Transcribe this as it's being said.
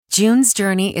June's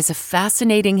Journey is a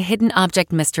fascinating hidden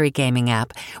object mystery gaming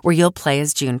app where you'll play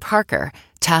as June Parker,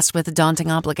 tasked with a daunting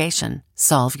obligation: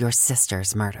 solve your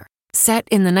sister's murder. Set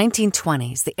in the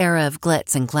 1920s, the era of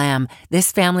glitz and glam,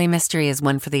 this family mystery is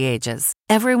one for the ages.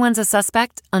 Everyone's a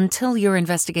suspect until your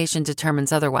investigation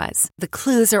determines otherwise. The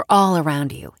clues are all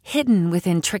around you, hidden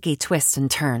within tricky twists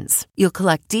and turns. You'll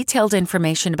collect detailed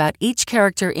information about each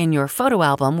character in your photo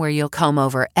album where you'll comb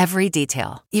over every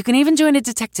detail. You can even join a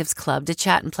detectives club to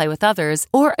chat and play with others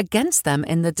or against them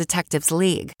in the Detectives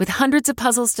League. With hundreds of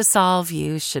puzzles to solve,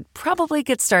 you should probably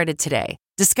get started today.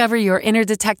 Discover your inner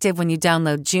detective when you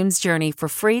download June's Journey for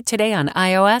free today on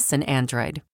iOS and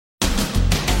Android.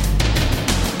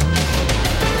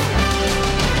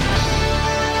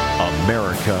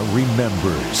 America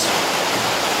remembers.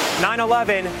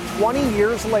 9/11, 20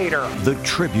 years later. The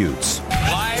tributes.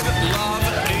 Live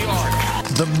Love New York.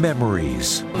 The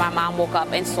memories. My mom woke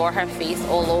up and saw her face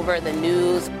all over the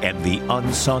news. And the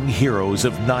unsung heroes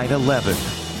of 9/11.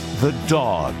 The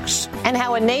dogs. And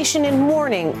how a nation in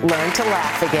mourning learned to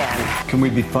laugh again. Can we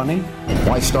be funny?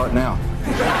 Why start now?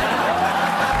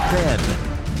 Then,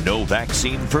 no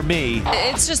vaccine for me.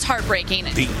 It's just heartbreaking.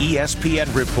 The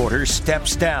ESPN reporter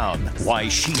steps down. Why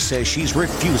she says she's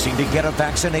refusing to get a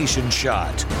vaccination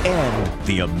shot. And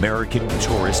the American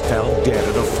tourist found dead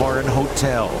at a foreign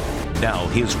hotel. Now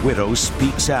his widow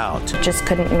speaks out. Just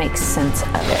couldn't make sense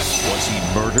of it. Was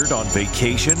he murdered on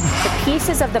vacation? The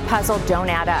pieces of the puzzle don't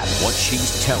add up. What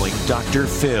she's telling Dr.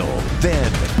 Phil.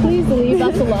 Then, please leave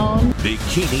us alone.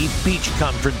 Bikini Beach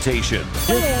confrontation.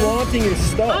 You're flaunting your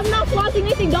stuff. I'm not flaunting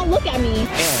anything. Don't look at me.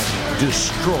 And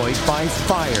destroyed by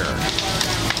fire.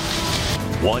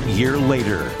 1 year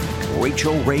later,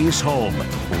 Rachel Ray's home,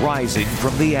 rising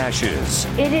from the ashes.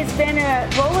 It has been a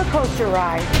roller coaster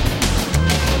ride.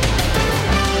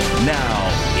 Now,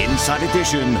 Inside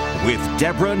Edition with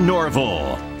Deborah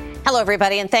Norville. Hello,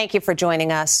 everybody, and thank you for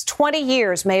joining us. 20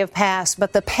 years may have passed,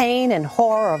 but the pain and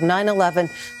horror of 9/11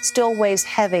 still weighs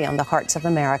heavy on the hearts of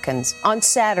Americans. On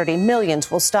Saturday,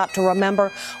 millions will stop to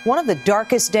remember one of the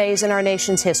darkest days in our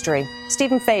nation's history.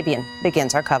 Stephen Fabian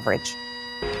begins our coverage.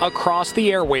 Across the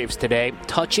airwaves today,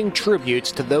 touching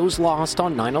tributes to those lost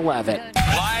on 9/11.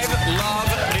 Live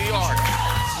Love New York.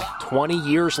 20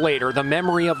 years later, the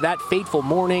memory of that fateful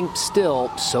morning still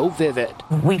so vivid.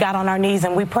 We got on our knees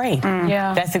and we prayed.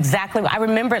 Yeah. That's exactly what I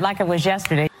remember it like it was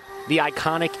yesterday. The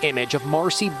iconic image of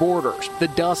Marcy Borders, the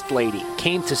Dust Lady,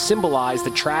 came to symbolize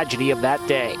the tragedy of that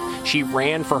day. She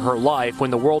ran for her life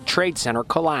when the World Trade Center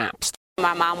collapsed.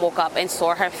 My mom woke up and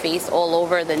saw her face all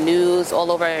over the news, all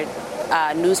over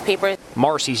newspapers.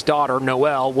 Marcy's daughter,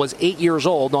 Noelle, was 8 years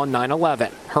old on 9/11.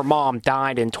 Her mom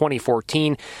died in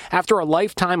 2014 after a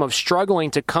lifetime of struggling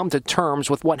to come to terms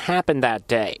with what happened that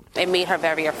day. It made her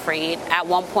very afraid. At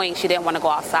one point, she didn't want to go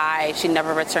outside. She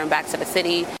never returned back to the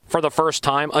city. For the first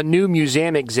time, a new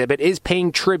museum exhibit is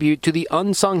paying tribute to the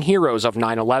unsung heroes of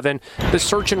 9/11, the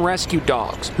search and rescue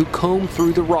dogs who combed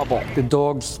through the rubble. The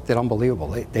dogs did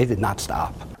unbelievable. They did not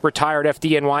stop. Retired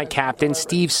FDNY captain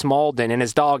Steve Smalden and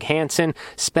his dog Hanson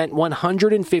spent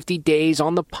 150 days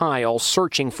on the pile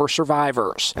searching for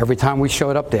survivors. Every time we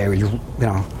showed up there, as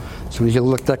soon as you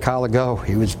looked at Kyler go,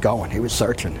 he was going, he was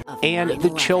searching. And the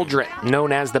children,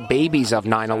 known as the babies of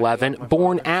 9/11,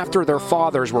 born after their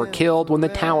fathers were killed when the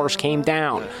towers came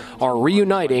down, are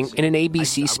reuniting in an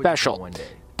ABC special.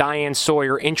 Diane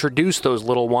Sawyer introduced those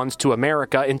little ones to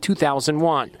America in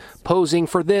 2001, posing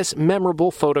for this memorable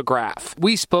photograph.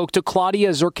 We spoke to Claudia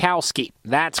Zurkowski.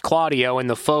 That's Claudio in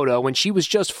the photo when she was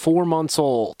just 4 months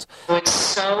old. It's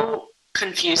so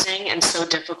confusing and so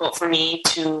difficult for me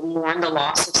to mourn the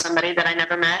loss of somebody that I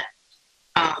never met.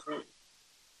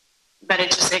 But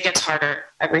it gets harder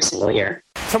every single year.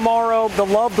 Tomorrow, the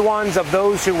loved ones of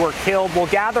those who were killed will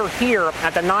gather here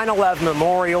at the 9/11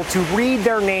 Memorial to read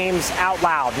their names out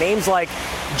loud. Names like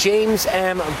James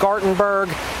M. Gartenberg,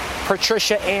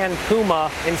 Patricia Ann Puma,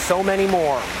 and so many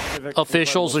more.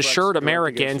 Officials assured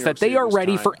Americans that they are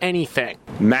ready for anything.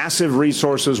 Massive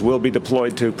resources will be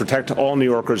deployed to protect all New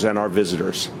Yorkers and our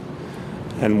visitors.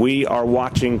 And we are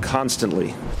watching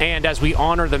constantly. And as we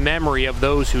honor the memory of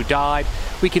those who died,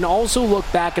 we can also look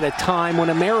back at a time when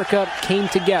America came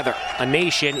together, a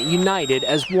nation united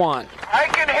as one. I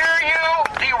can hear you,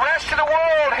 the rest of the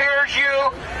world hears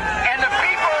you, and the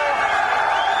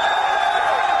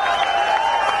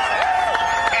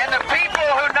people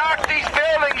who knocked these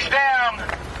buildings down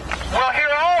will hear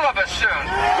all of us soon.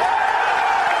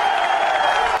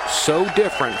 So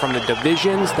different from the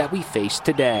divisions that we face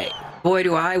today. Boy,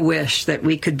 do I wish that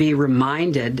we could be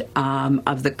reminded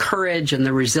of the courage and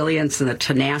the resilience and the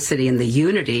tenacity and the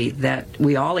unity that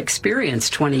we all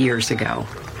experienced 20 years ago.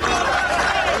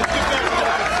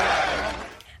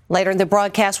 Later in the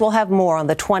broadcast, we'll have more on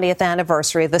the 20th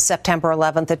anniversary of the September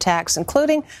 11th attacks,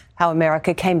 including how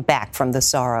America came back from the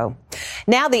sorrow.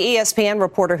 Now the ESPN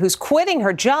reporter who's quitting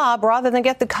her job rather than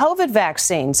get the COVID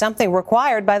vaccine, something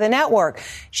required by the network.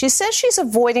 She says she's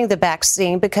avoiding the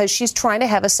vaccine because she's trying to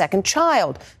have a second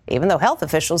child, even though health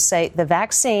officials say the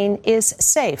vaccine is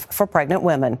safe for pregnant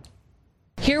women.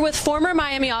 Here with former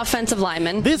Miami offensive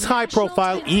lineman. This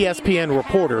high-profile ESPN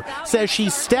reporter says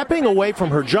she's stepping away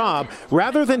from her job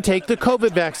rather than take the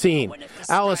COVID vaccine.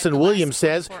 Allison Williams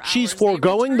says she's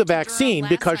foregoing the vaccine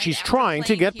because she's trying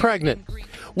to get pregnant.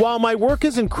 While my work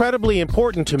is incredibly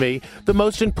important to me, the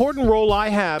most important role I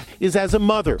have is as a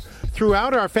mother.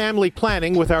 Throughout our family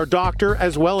planning with our doctor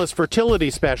as well as fertility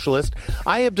specialist,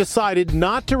 I have decided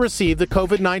not to receive the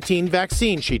COVID-19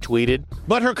 vaccine, she tweeted.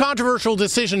 But her controversial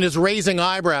decision is raising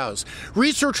eyebrows.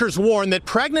 Researchers warn that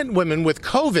pregnant women with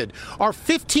COVID are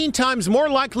 15 times more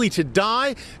likely to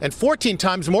die and 14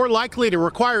 times more likely to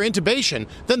require intubation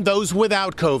than those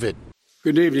without COVID.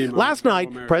 Good evening. Last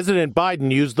night, President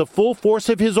Biden used the full force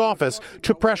of his office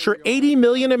to pressure 80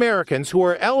 million Americans who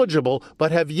are eligible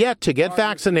but have yet to get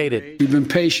vaccinated. We've been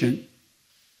patient,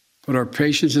 but our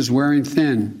patience is wearing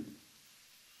thin,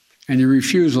 and your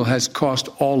refusal has cost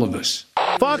all of us.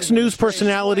 Fox News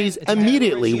personalities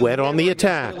immediately went on the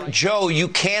attack. Joe, you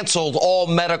canceled all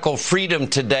medical freedom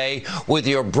today with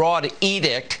your broad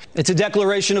edict. It's a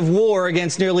declaration of war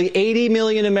against nearly 80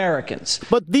 million Americans.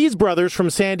 But these brothers from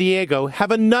San Diego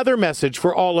have another message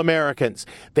for all Americans.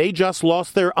 They just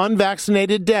lost their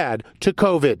unvaccinated dad to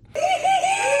COVID.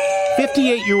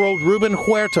 58-year-old Ruben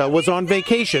Huerta was on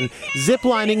vacation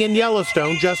ziplining in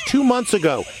Yellowstone just 2 months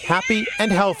ago, happy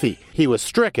and healthy. He was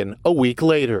stricken a week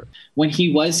later. When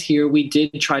he was here, we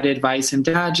did try to advise him,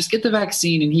 Dad, just get the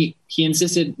vaccine. And he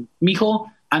insisted, Mijo,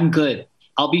 I'm good.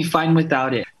 I'll be fine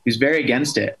without it. He was very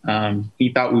against it.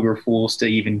 He thought we were fools to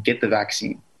even get the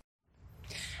vaccine.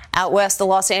 Out west, the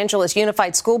Los Angeles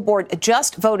Unified School Board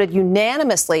just voted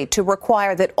unanimously to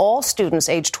require that all students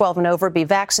age 12 and over be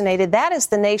vaccinated. That is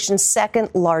the nation's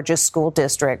second largest school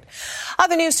district.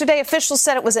 Other news today, officials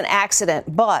said it was an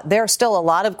accident, but there are still a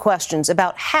lot of questions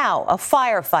about how a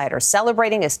firefighter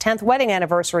celebrating his 10th wedding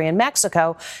anniversary in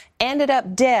Mexico ended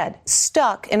up dead,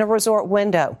 stuck in a resort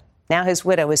window. Now his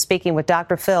widow is speaking with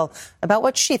Dr. Phil about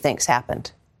what she thinks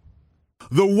happened.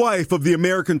 The wife of the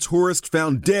American tourist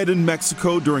found dead in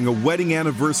Mexico during a wedding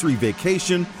anniversary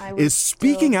vacation is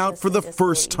speaking out for the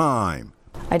first time.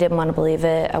 I didn't want to believe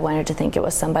it. I wanted to think it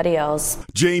was somebody else.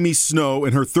 Jamie Snow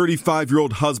and her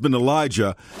 35-year-old husband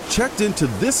Elijah checked into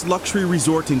this luxury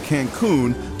resort in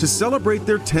Cancun to celebrate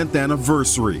their 10th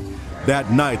anniversary.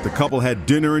 That night, the couple had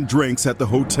dinner and drinks at the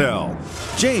hotel.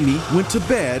 Jamie went to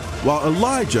bed while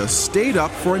Elijah stayed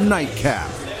up for a nightcap.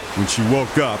 When she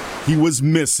woke up, he was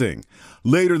missing.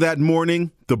 Later that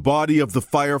morning, the body of the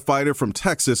firefighter from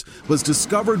Texas was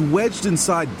discovered wedged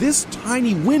inside this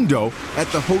tiny window at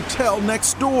the hotel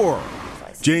next door.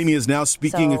 Jamie is now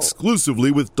speaking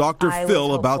exclusively with Dr.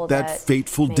 Phil about that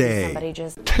fateful day.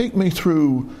 Take me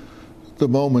through the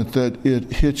moment that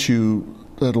it hit you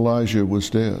that Elijah was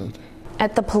dead.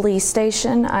 At the police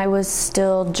station, I was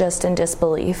still just in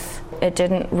disbelief. It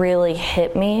didn't really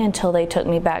hit me until they took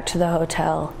me back to the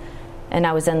hotel. And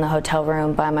I was in the hotel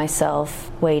room by myself,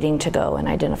 waiting to go and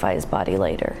identify his body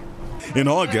later. In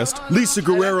August, Lisa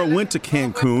Guerrero went to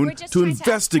Cancun to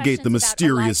investigate the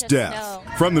mysterious death.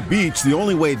 From the beach, the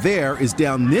only way there is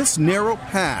down this narrow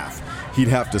path. He'd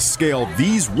have to scale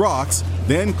these rocks,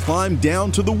 then climb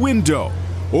down to the window.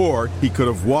 Or he could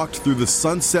have walked through the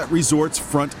Sunset Resort's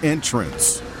front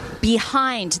entrance.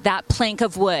 Behind that plank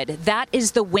of wood, that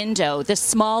is the window, the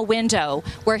small window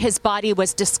where his body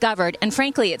was discovered. And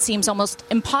frankly, it seems almost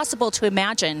impossible to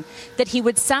imagine that he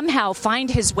would somehow find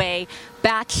his way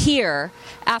back here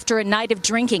after a night of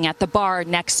drinking at the bar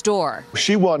next door.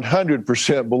 She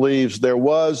 100% believes there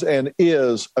was and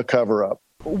is a cover-up.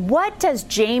 What does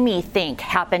Jamie think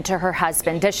happened to her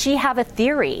husband? Does she have a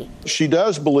theory? She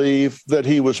does believe that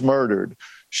he was murdered.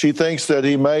 She thinks that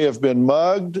he may have been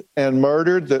mugged and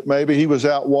murdered, that maybe he was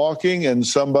out walking and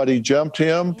somebody jumped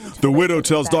him. The widow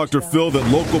tells Dr. Phil that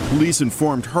local police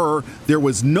informed her there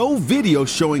was no video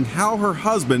showing how her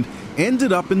husband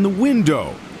ended up in the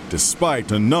window,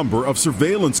 despite a number of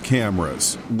surveillance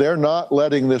cameras. They're not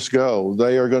letting this go.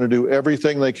 They are going to do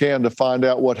everything they can to find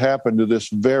out what happened to this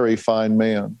very fine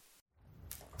man.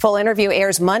 Full interview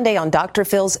airs Monday on Dr.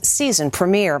 Phil's season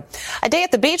premiere. A day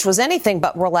at the beach was anything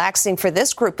but relaxing for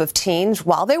this group of teens.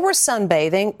 While they were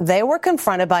sunbathing, they were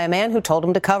confronted by a man who told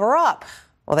them to cover up.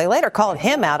 Well, they later called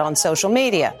him out on social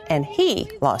media, and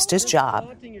he lost his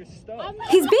job.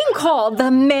 He's being called the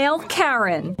male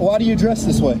Karen. Why do you dress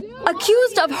this way?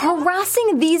 Accused of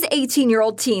harassing these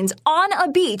 18-year-old teens on a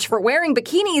beach for wearing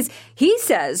bikinis he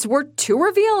says were too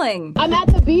revealing. I'm at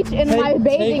the beach in my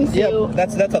bathing suit. Yeah,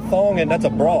 that's a thong and that's a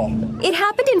bra. It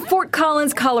happened in Fort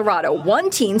Collins, Colorado. One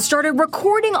teen started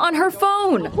recording on her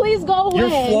phone. Please go away. You're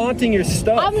flaunting your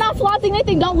stuff. I'm not flaunting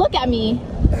anything. Don't look at me.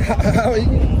 How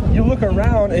you look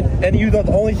around and you're the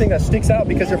only thing that sticks out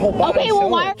because your whole body. Okay, well,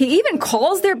 why? He even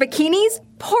calls their bikinis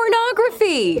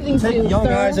pornography. Take young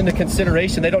eyes into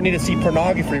consideration. They don't need to see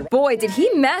pornography. Boy, did he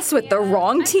mess with the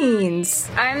wrong teens.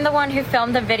 I'm the one who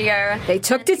filmed the video. They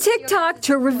took to TikTok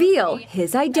to reveal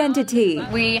his identity.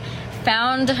 We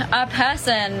found a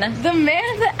person. The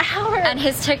man of the hour. And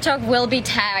his TikTok will be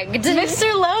tagged.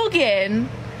 Mr. Logan.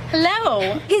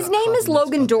 Hello. His name is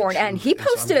Logan Dorn, and he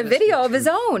posted a video of his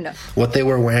own. What they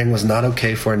were wearing was not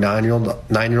okay for a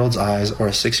 9-year-old's eyes or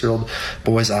a 6-year-old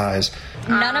boy's eyes.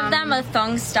 None of them are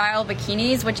thong-style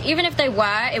bikinis, which even if they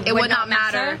were, it would not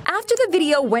matter. After the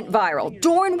video went viral,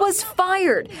 Dorn was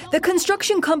fired. The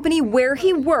construction company where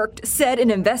he worked said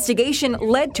an investigation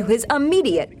led to his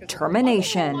immediate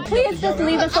termination. Please just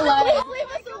leave us alone.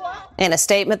 In a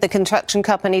statement, the construction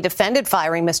company defended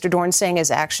firing Mr. Dorn, saying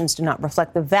his actions do not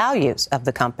reflect the values of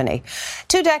the company.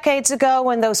 2 decades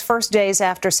ago, in those first days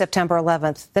after September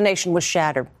 11th, the nation was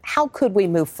shattered. How could we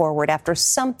move forward after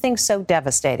something so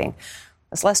devastating?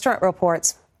 As Les Trent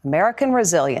reports, American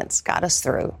resilience got us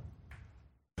through.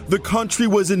 The country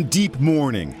was in deep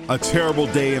mourning, a terrible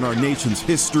day in our nation's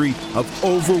history of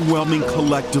overwhelming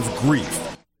collective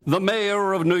grief. The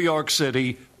mayor of New York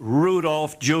City,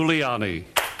 Rudolph Giuliani.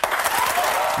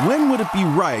 When would it be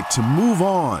right to move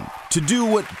on, to do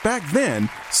what back then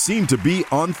seemed to be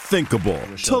unthinkable,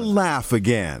 to laugh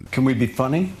again? Can we be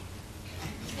funny?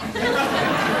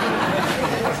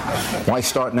 Why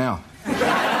start now?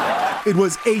 It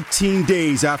was 18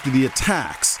 days after the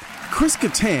attacks. Chris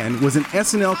Kattan was an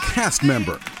SNL cast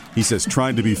member. He says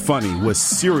trying to be funny was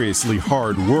seriously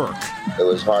hard work. It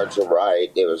was hard to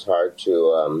write. It was hard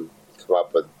to come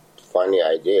up with funny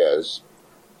ideas,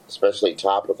 especially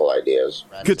topical ideas.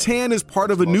 Kattan is part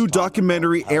of a new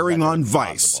documentary airing on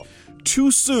Vice.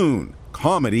 Too Soon,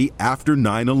 comedy after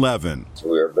 9/11. So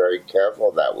we were very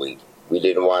careful that week. We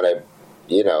didn't want to,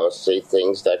 say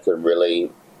things that could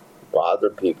really bother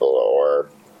people or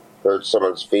hurt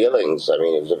someone's feelings. I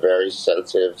mean, it was a very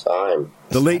sensitive time.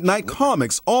 The late night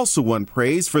comics also won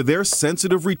praise for their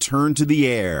sensitive return to the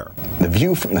air. The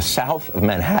view from the south of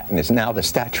Manhattan is now the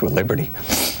Statue of Liberty.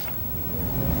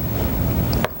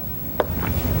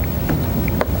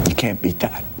 You can't beat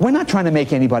that. We're not trying to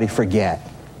make anybody forget.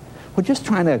 We're just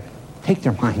trying to take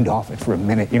their mind off it for a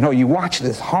minute. You watch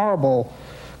this horrible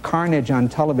carnage on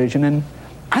television and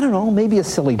I don't know, maybe a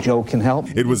silly joke can help.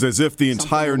 It was as if the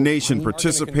entire nation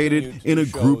participated in a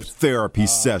group therapy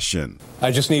session.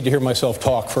 I just need to hear myself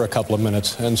talk for a couple of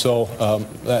minutes, and so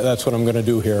that's what I'm going to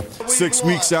do here. 6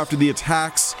 weeks after the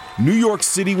attacks, New York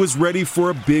City was ready for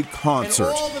a big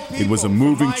concert. It was a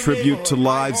moving tribute to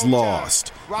lives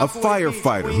lost. A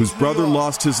firefighter whose brother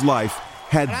lost his life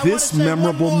had this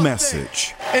memorable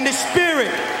message. In the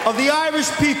spirit of the Irish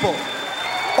people,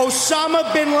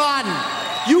 Osama bin Laden,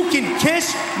 you can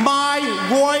kiss my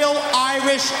royal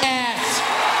Irish ass.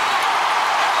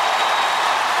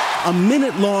 A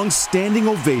minute-long standing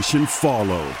ovation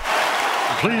followed.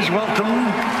 Please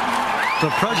welcome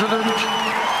the President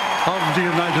of the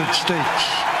United States.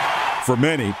 For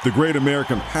many, the great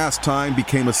American pastime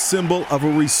became a symbol of a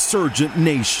resurgent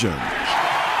nation.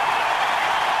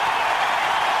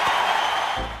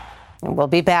 And we'll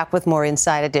be back with more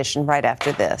Inside Edition right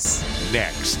after this.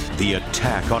 Next, the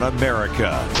attack on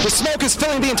America. The smoke is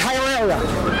filling the entire area.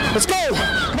 Let's go!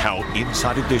 How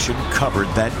Inside Edition covered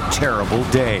that terrible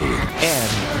day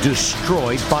and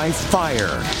destroyed by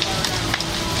fire.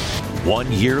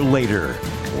 1 year later,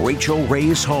 Rachel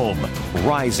Ray's home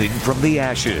rising from the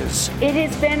ashes. It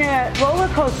has been a roller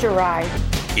coaster ride.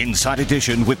 Inside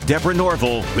Edition with Deborah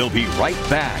Norville will be right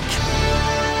back.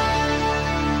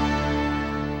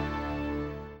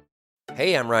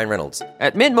 Hey, I'm Ryan Reynolds.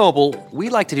 At Mint Mobile, we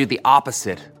like to do the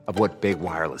opposite of what Big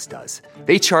Wireless does.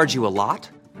 They charge you a lot,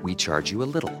 we charge you a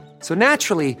little. So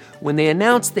naturally, when they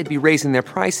announced they'd be raising their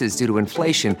prices due to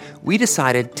inflation, we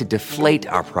decided to deflate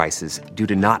our prices due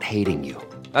to not hating you.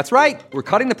 That's right. We're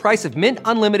cutting the price of Mint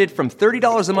Unlimited from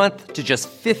 $30 a month to just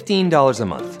 $15 a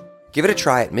month. Give it a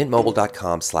try at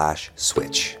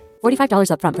mintmobile.com/switch. $45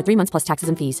 up front for 3 months plus taxes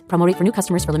and fees. Promo rate for new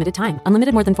customers for limited time.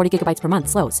 Unlimited more than 40 gigabytes per month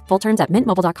slows. Full terms at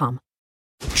mintmobile.com.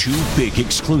 Two big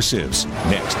exclusives.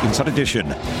 Next, Inside Edition,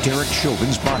 Derek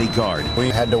Chauvin's bodyguard. We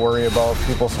had to worry about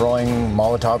people throwing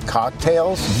Molotov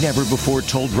cocktails. Never before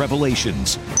told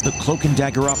revelations. The cloak and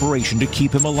dagger operation to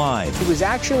keep him alive. He was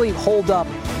actually holed up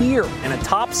here in a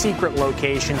top secret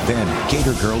location. Then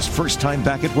Gator Girl's first time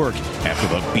back at work after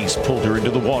the beast pulled her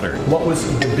into the water. What was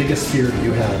the biggest fear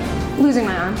you had? Losing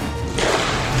my arm.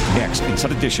 Next,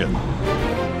 Inside Edition.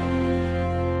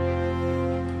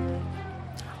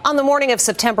 On the morning of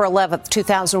September 11th,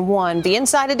 2001, the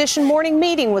Inside Edition morning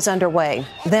meeting was underway.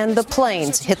 Then the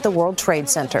planes hit the World Trade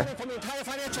Center.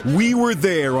 We were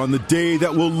there on the day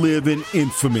that will live in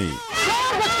infamy.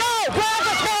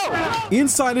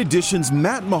 Inside Edition's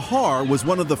Matt Mahar was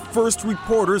one of the first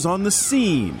reporters on the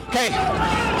scene. Hey,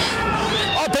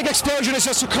 a big explosion has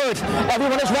just occurred.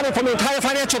 Everyone is running from the entire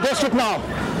financial district now.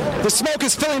 The smoke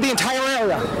is filling the entire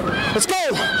area. Let's go.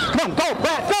 Come on, go,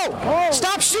 Brad, go.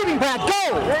 Stop shooting, Brad,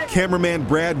 go. Cameraman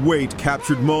Brad Waite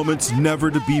captured moments never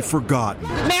to be forgotten.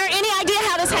 Mayor, any idea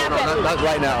how this happened? Not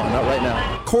right now, not right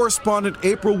now. Correspondent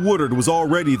April Woodard was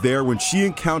already there when she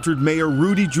encountered Mayor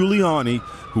Rudy Giuliani,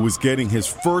 who was getting his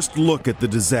first look at the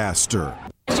disaster.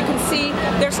 As you can see,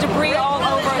 there's debris all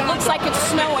over. It looks like it's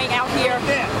snowing out here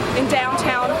in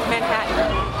downtown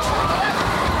Manhattan.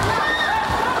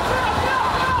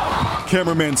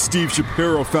 Cameraman Steve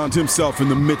Shapiro found himself in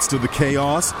the midst of the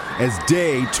chaos as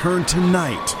day turned to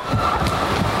night.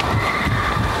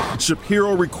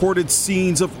 Shapiro recorded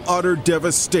scenes of utter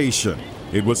devastation.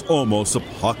 It was almost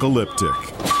apocalyptic.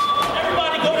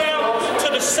 Everybody go down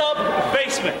to the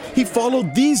sub-basement. He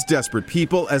followed these desperate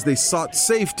people as they sought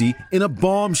safety in a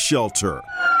bomb shelter.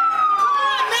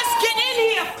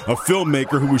 A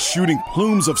filmmaker who was shooting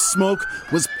plumes of smoke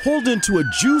was pulled into a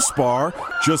juice bar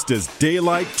just as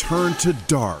daylight turned to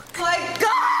dark. My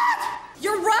God!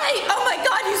 You're right! Oh my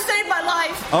God, you saved my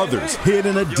life! Others hid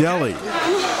in a deli.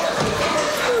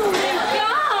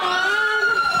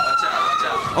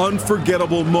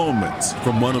 Unforgettable moments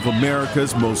from one of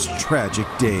America's most tragic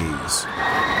days.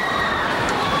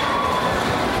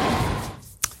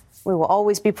 We will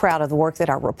always be proud of the work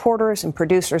that our reporters and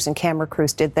producers and camera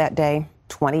crews did that day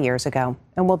 20 years ago.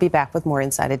 And we'll be back with more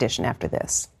Inside Edition after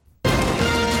this.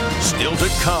 Still to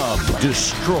come,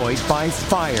 destroyed by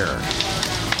fire.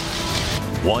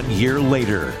 1 year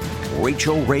later,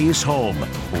 Rachel Ray's home,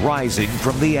 rising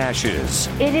from the ashes.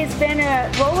 It has been a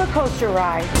roller coaster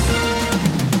ride.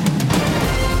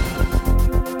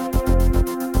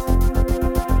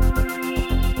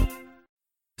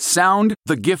 Sound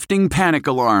the gifting panic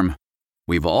alarm.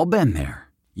 We've all been there.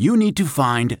 You need to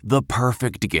find the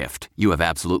perfect gift. You have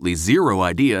absolutely zero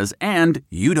ideas and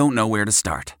you don't know where to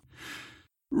start.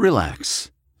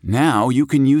 Relax. Now you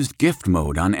can use gift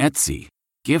mode on Etsy.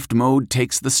 Gift mode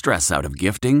takes the stress out of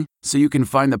gifting so you can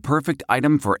find the perfect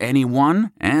item for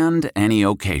anyone and any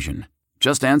occasion.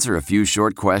 Just answer a few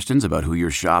short questions about who you're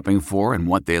shopping for and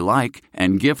what they like,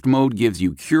 and gift mode gives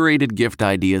you curated gift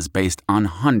ideas based on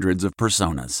hundreds of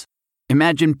personas.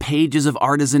 Imagine pages of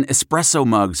artisan espresso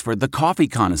mugs for the coffee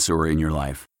connoisseur in your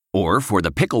life. Or for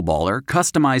the pickleballer,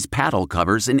 customized paddle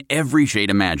covers in every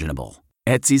shade imaginable.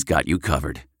 Etsy's got you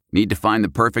covered. Need to find the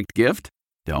perfect gift?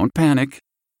 Don't panic.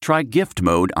 Try gift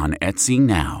mode on Etsy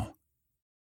now.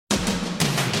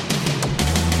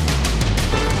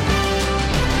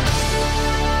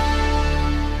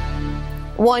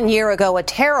 1 year ago, a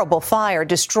terrible fire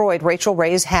destroyed Rachel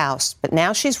Ray's house, but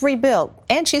now she's rebuilt,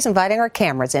 and she's inviting our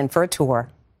cameras in for a tour.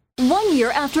 1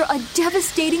 year after a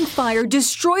devastating fire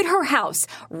destroyed her house,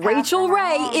 Rachel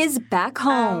Ray is back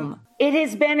home. It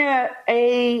has been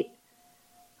a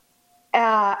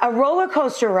roller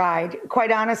coaster ride,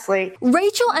 quite honestly.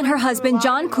 Rachel and her husband,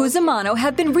 John Cusimano,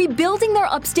 have been rebuilding their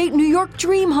upstate New York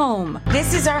dream home.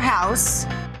 This is our house.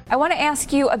 I want to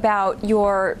ask you about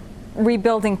your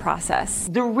rebuilding process.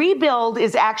 The rebuild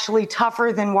is actually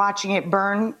tougher than watching it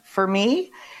burn for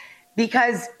me,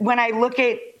 because when I look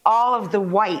at all of the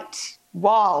white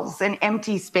walls and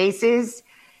empty spaces,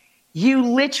 you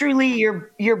literally,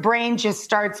 your brain just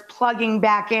starts plugging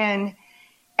back in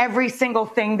every single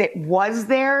thing that was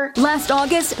there. Last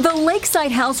August, the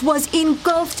lakeside house was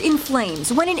engulfed in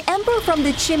flames when an ember from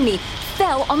the chimney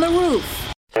fell on the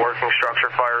roof. Working structure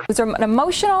fire. It was an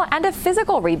emotional and a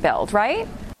physical rebuild, right?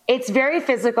 It's very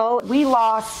physical. We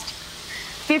lost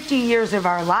 50 years of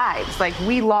our lives.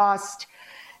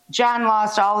 John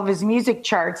lost all of his music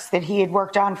charts that he had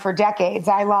worked on for decades.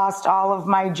 I lost all of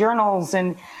my journals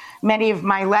and many of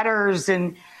my letters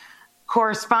and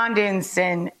correspondence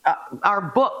and our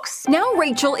books. Now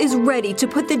Rachel is ready to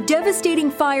put the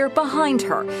devastating fire behind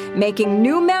her, making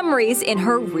new memories in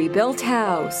her rebuilt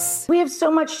house. We have so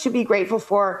much to be grateful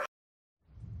for.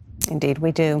 Indeed,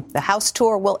 we do. The House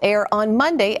tour will air on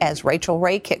Monday as Rachel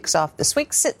Ray kicks off the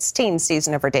Sweet 16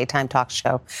 season of her daytime talk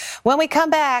show. When we come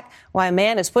back, why a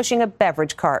man is pushing a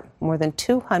beverage cart more than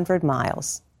 200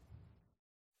 miles.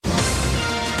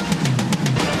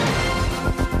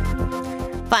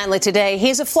 Finally today,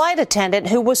 he's a flight attendant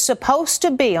who was supposed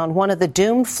to be on one of the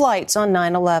doomed flights on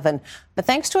 9/11. But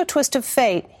thanks to a twist of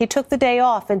fate, he took the day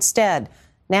off instead.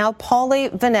 Now,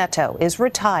 Paulie Veneto is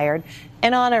retired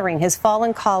and honoring his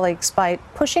fallen colleagues by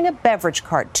pushing a beverage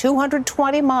cart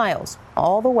 220 miles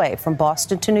all the way from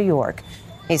Boston to New York.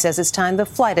 He says it's time the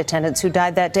flight attendants who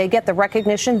died that day get the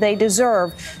recognition they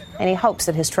deserve, and he hopes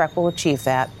that his trek will achieve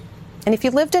that. And if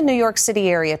you lived in New York City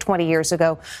area 20 years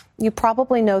ago, you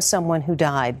probably know someone who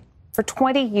died. For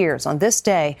 20 years on this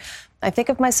day, I think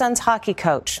of my son's hockey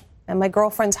coach and my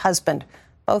girlfriend's husband,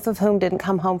 both of whom didn't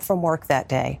come home from work that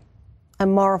day. I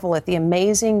marvel at the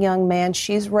amazing young man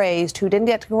she's raised who didn't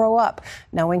get to grow up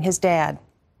knowing his dad.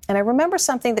 And I remember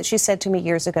something that she said to me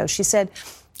years ago. She said,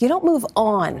 "You don't move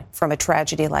on from a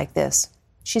tragedy like this."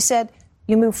 She said,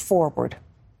 "You move forward."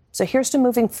 So here's to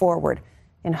moving forward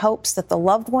in hopes that the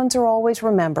loved ones are always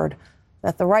remembered,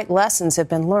 that the right lessons have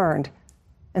been learned,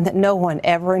 and that no one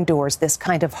ever endures this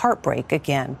kind of heartbreak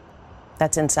again.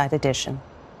 That's Inside Edition.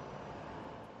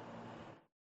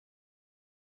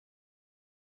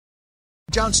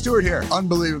 Jon Stewart here.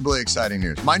 Unbelievably exciting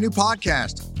news. My new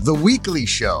podcast, The Weekly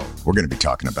Show. We're going to be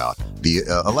talking about the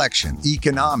election,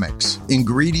 economics,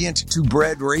 ingredient to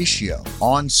bread ratio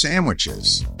on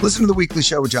sandwiches. Listen to The Weekly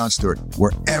Show with Jon Stewart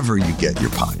wherever you get your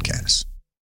podcasts.